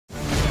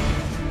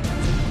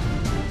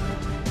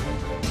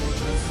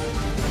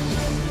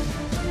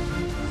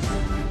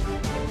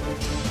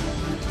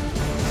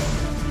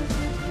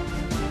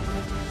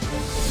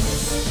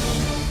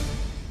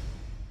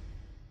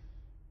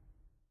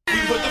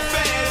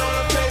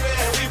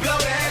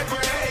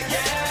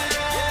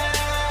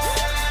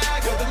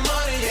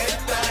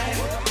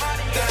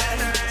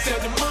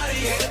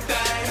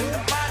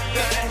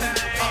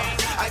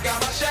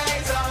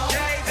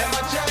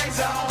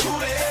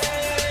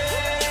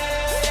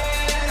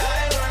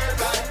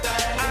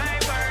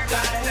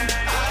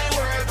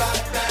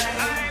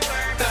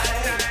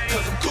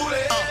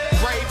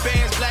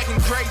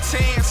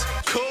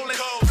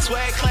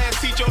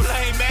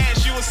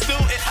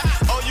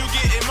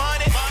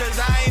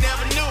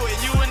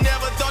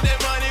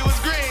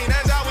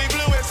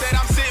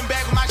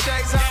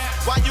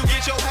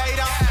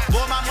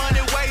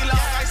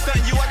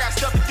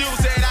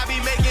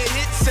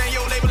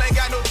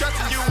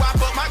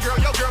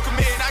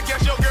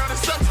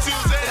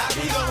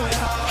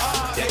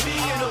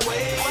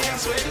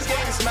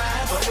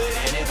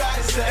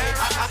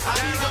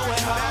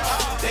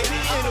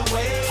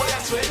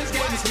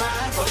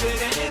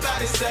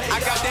I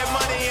got that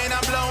money and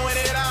I'm blowing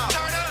it out.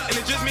 And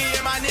it's just me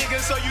and my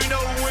niggas, so you know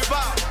who we're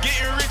about.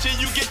 Getting rich and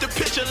you get the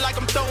picture like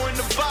I'm throwing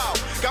the ball.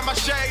 Got my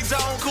shades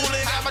on,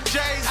 coolin', got my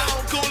J's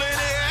on, coolin',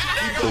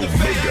 yeah. Put the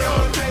fade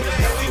on, baby,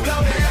 and we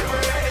blow that bread.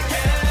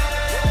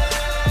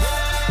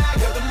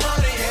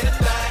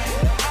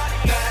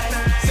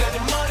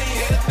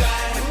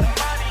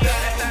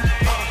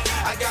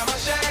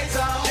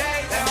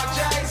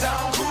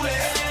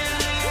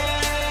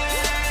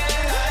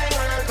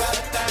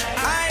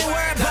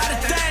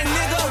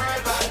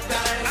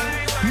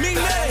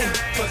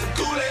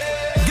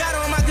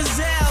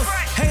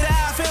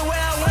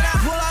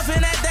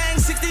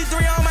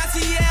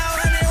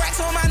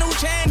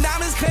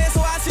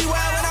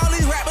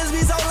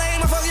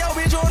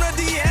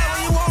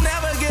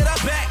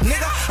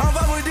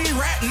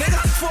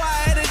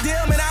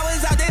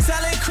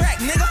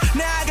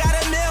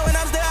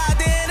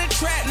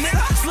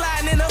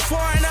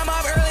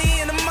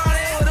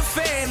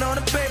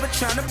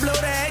 Trying to blow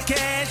that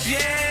cash,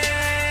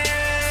 yeah.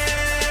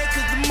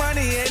 Cause the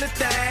money ain't a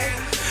thing.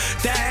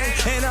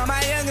 And all my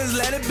youngins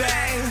let it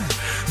bang.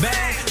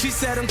 She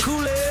said I'm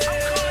coolin'.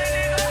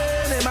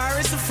 And my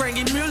wrist a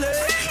Frankie Mueller.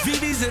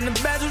 VV's in the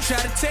bathroom,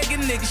 try to take a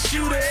nigga,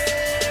 shoot it.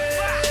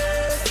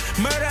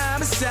 Murder,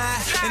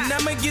 homicide. And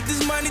I'ma get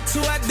this money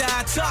till I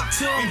die. Talk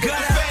to him, Gutta. We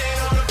put the fade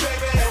on the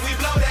paper and we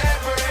blow that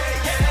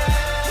bread, yeah.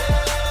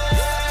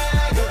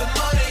 Cause the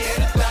money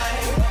ain't a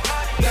thing.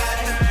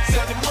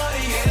 Said the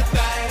money ain't a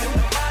thing.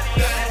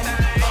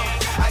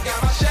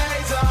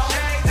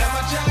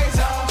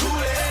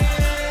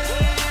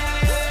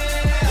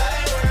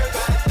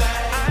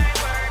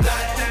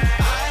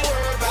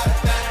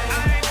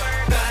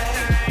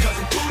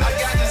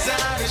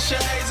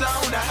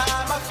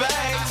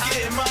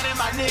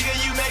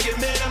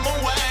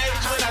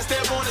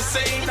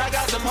 I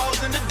got some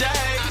hoes in the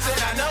days, and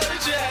I know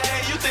that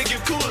you think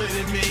you're cooler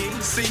than me.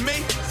 See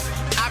me?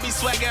 I be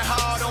swagging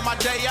hard on my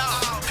day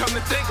off. Come to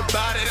think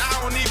about it, I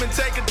don't even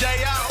take a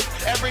day out.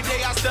 Every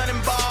day I stun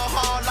and ball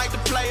hard like the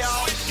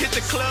playoffs. Hit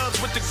the clubs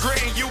with the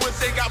green, you would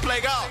think I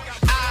play golf.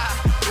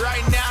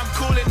 Right now I'm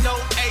coolin', no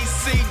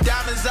AC,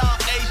 diamonds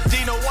all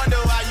HD. No wonder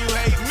why you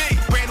hate me.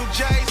 Brand new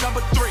J's,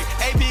 number 3.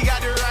 AP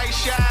got the right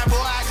shine, boy.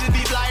 I just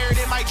be flyer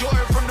than Mike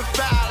Jordan from the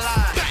foul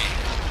line. Bang.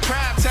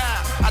 Prime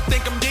time, I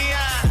think I'm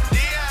Dion.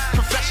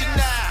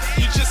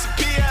 You just a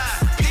peon.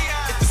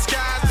 If the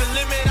sky's the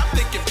limit, I'm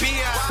thinking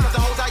beyond. Cause the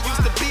hoes I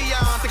used to be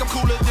on, think I'm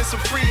cooler than some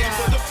free on.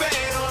 Put the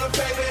fade on the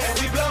paper and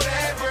we blow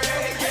that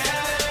bread, yeah.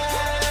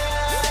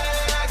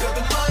 Cause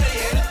the money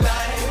ain't a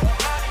thing.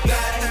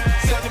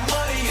 Said the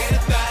money ain't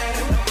a thing.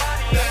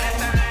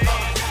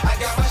 I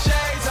got my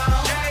shades on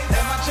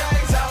and my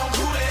J's on,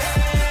 coolin'.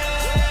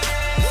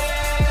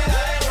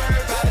 I ain't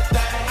worried about a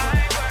thing.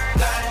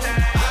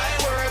 I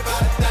ain't worried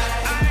about a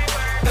thing.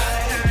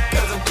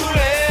 Cause I'm coolin'.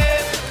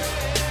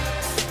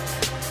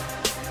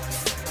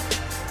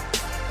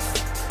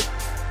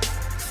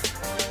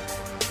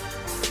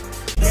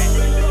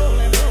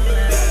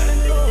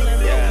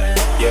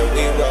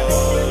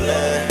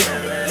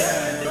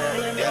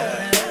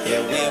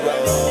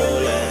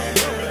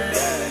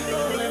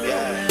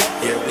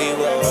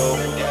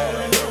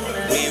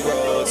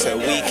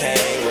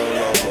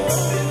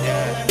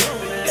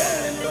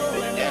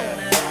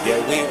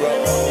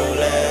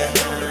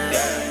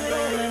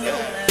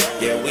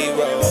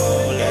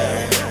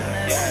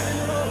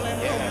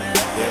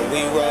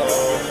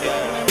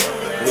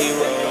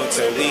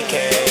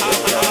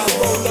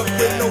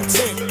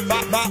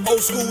 My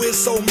old school is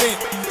so mint.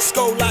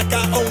 Skull like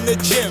I own the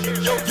gym.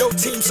 Yo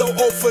team so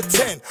 0 for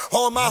 10.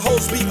 All my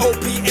hoes be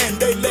OPN.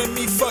 They let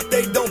me fuck,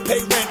 they don't pay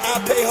rent. I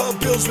pay her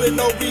bills with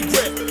no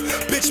regret.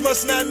 Bitch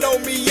must not know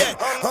me yet.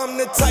 I'm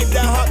the type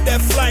that hop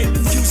that flight.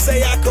 You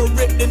say I could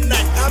rip the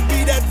night. I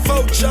be that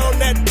vulture on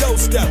that dough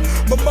step.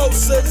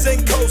 Mimosas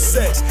and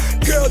co-sex.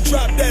 Girl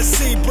drop that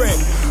C-bread.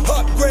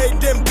 Upgrade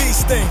them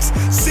beast things.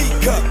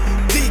 C-cup,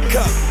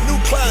 D-cup, new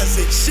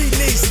closet. She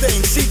needs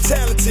things. She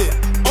talented.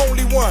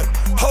 Only one.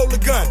 Hold a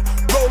gun,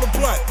 roll a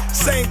blunt,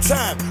 same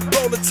time,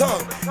 roll a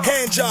tongue.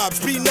 Hand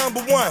jobs, be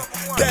number 1.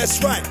 That's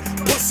right,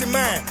 pussy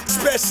mine,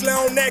 especially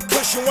on that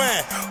cushion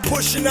wine.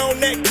 Pushing on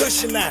that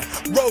cushion line,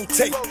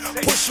 rotate,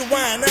 push a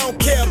wine. I don't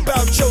care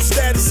about your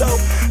status, ho.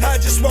 I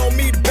just want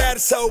me the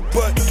baddest hoe.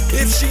 But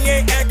if she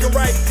ain't acting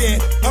right,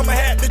 then I'ma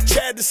have to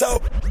chat this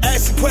hoe.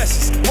 Ask the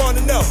questions, wanna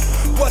know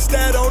what's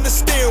that on the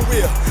steering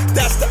wheel?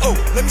 That's the O.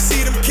 Let me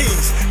see them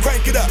keys.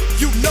 Crank it up,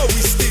 you know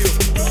we still.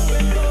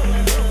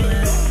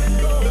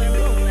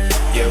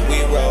 Yeah,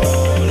 we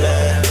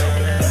rollin'.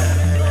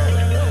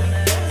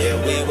 Yeah,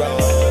 we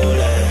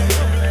rollin'.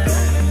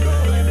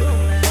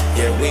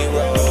 Yeah, we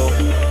roll.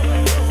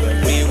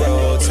 We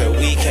roll till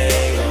we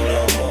can't go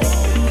no more.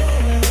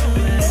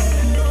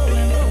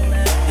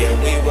 Yeah,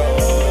 we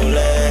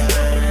rollin'.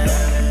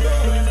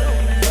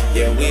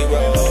 Yeah, we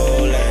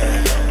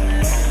rollin'.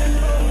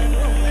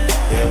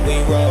 Yeah, we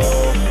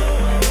roll.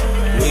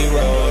 We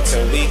roll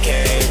till we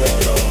can't go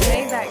no more.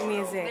 Maybach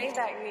music.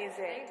 Maybach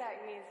music. Maybach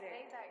music.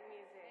 Maybach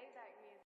music.